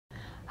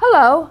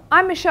Hello,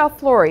 I'm Michelle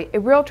Flory, a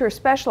realtor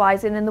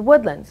specializing in the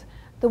Woodlands.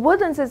 The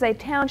Woodlands is a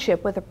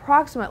township with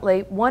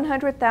approximately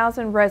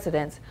 100,000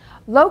 residents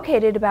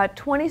located about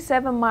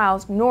 27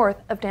 miles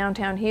north of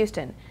downtown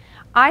Houston.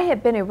 I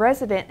have been a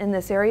resident in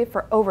this area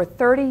for over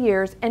 30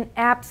 years and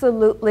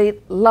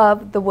absolutely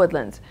love the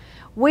Woodlands.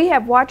 We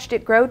have watched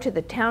it grow to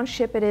the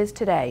township it is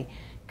today.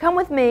 Come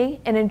with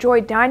me and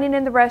enjoy dining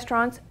in the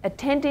restaurants,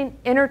 attending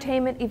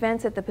entertainment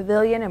events at the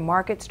Pavilion and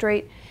Market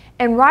Street,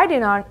 and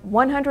riding on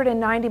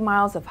 190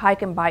 miles of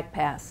hike and bike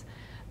paths.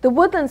 The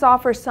Woodlands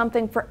offers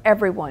something for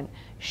everyone: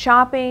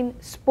 shopping,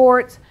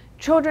 sports,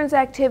 children's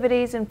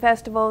activities and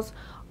festivals,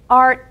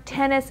 art,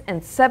 tennis,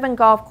 and 7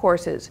 golf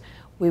courses.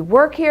 We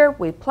work here,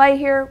 we play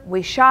here,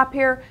 we shop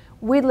here,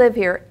 we live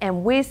here,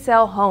 and we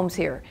sell homes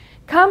here.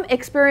 Come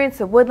experience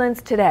the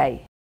Woodlands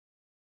today.